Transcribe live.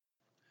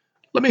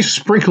Let me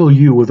sprinkle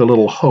you with a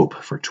little hope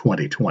for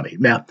 2020.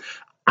 Now,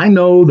 I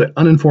know that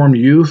uninformed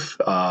youth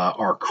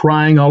are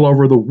crying all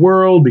over the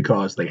world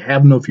because they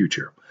have no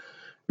future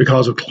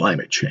because of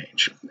climate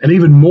change. And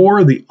even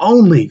more, the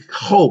only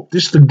hope,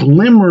 just the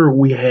glimmer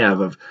we have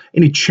of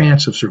any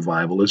chance of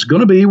survival, is going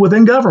to be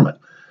within government.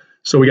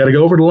 So we got to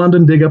go over to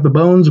London, dig up the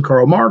bones of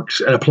Karl Marx,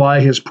 and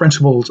apply his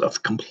principles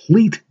of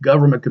complete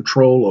government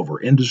control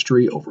over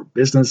industry, over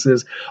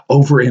businesses,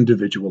 over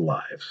individual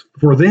lives.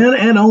 For then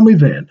and only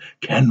then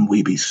can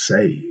we be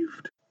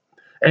saved.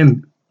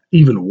 And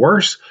even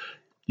worse,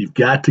 you've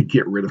got to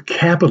get rid of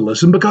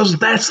capitalism because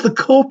that's the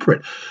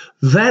culprit.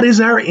 That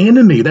is our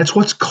enemy. That's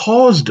what's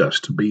caused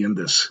us to be in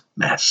this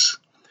mess.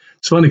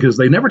 It's funny because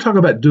they never talk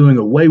about doing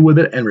away with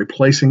it and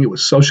replacing it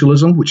with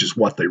socialism, which is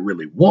what they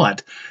really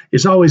want.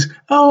 It's always,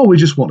 oh, we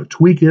just want to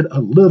tweak it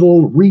a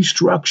little,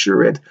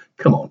 restructure it.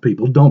 Come on,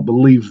 people, don't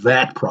believe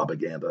that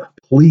propaganda,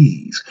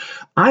 please.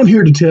 I'm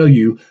here to tell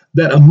you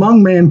that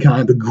among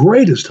mankind, the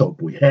greatest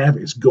hope we have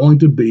is going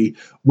to be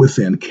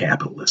within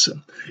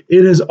capitalism.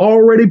 It has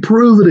already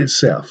proven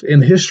itself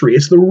in history.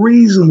 It's the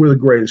reason we're the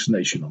greatest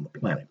nation on the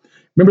planet.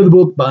 Remember the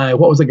book by,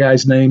 what was the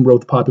guy's name,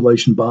 wrote The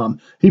Population Bomb?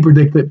 He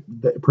predicted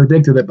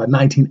that by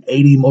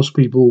 1980, most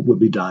people would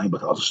be dying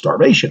because of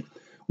starvation.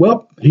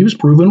 Well, he was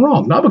proven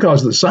wrong, not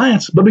because of the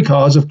science, but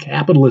because of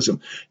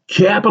capitalism.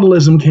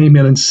 Capitalism came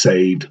in and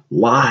saved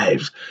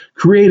lives,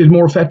 created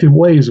more effective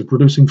ways of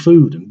producing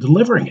food and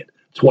delivering it.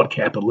 It's what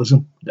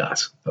capitalism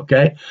does,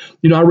 okay?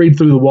 I read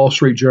through the Wall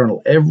Street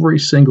Journal every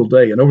single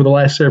day, and over the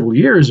last several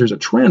years, there's a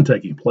trend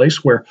taking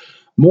place where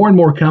more and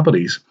more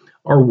companies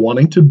are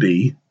wanting to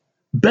be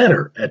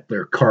better at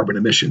their carbon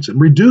emissions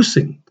and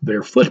reducing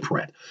their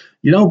footprint,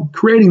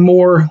 creating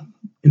more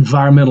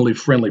environmentally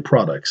friendly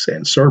products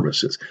and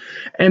services.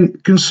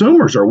 And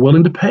consumers are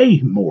willing to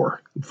pay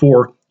more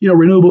for,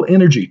 renewable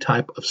energy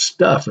type of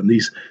stuff and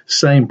these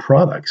same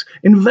products.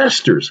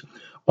 Investors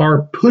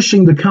are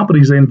pushing the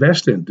companies they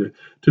invest in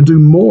to do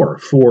more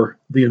for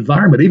the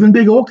environment. Even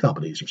big oil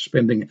companies are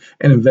spending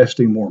and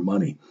investing more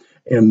money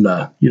in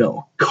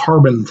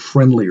carbon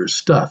friendlier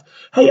stuff.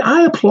 Hey,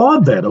 I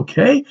applaud that,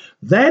 okay?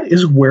 That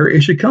is where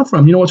it should come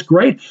from. You know what's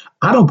great?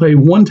 I don't pay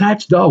one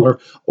tax dollar,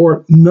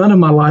 or none of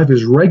my life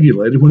is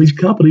regulated when these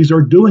companies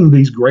are doing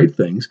these great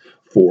things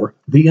for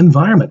the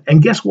environment.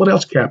 And guess what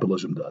else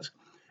capitalism does?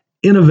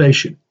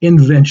 Innovation,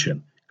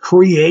 invention,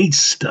 create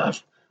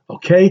stuff,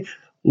 okay?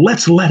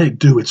 Let's let it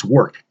do its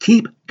work.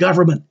 Keep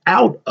government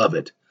out of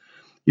it.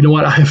 You know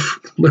what? I have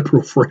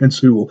liberal friends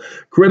who will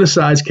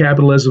criticize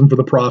capitalism for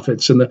the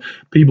profits and the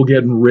people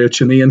getting rich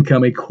and the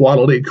income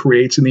equality it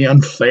creates and the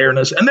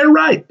unfairness. And they're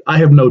right. I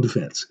have no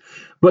defense.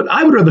 But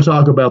I would rather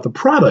talk about the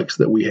products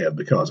that we have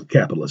because of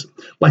capitalism.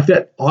 Like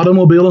that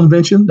automobile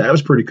invention, that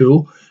was pretty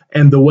cool.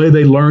 And the way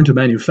they learned to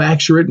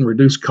manufacture it and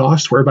reduce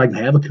costs where everybody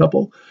can have a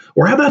couple.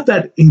 Or how about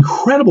that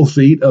incredible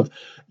feat of,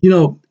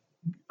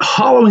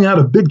 hollowing out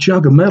a big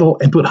chunk of metal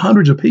and put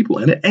hundreds of people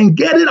in it and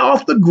get it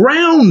off the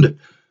ground?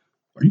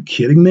 Are you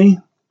kidding me?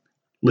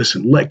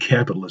 Listen, let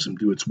capitalism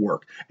do its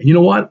work. And you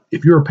know what?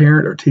 If you're a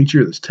parent or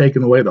teacher that's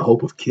taken away the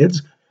hope of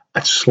kids,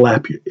 I'd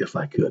slap you if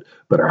I could.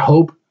 But our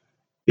hope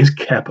is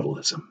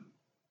capitalism.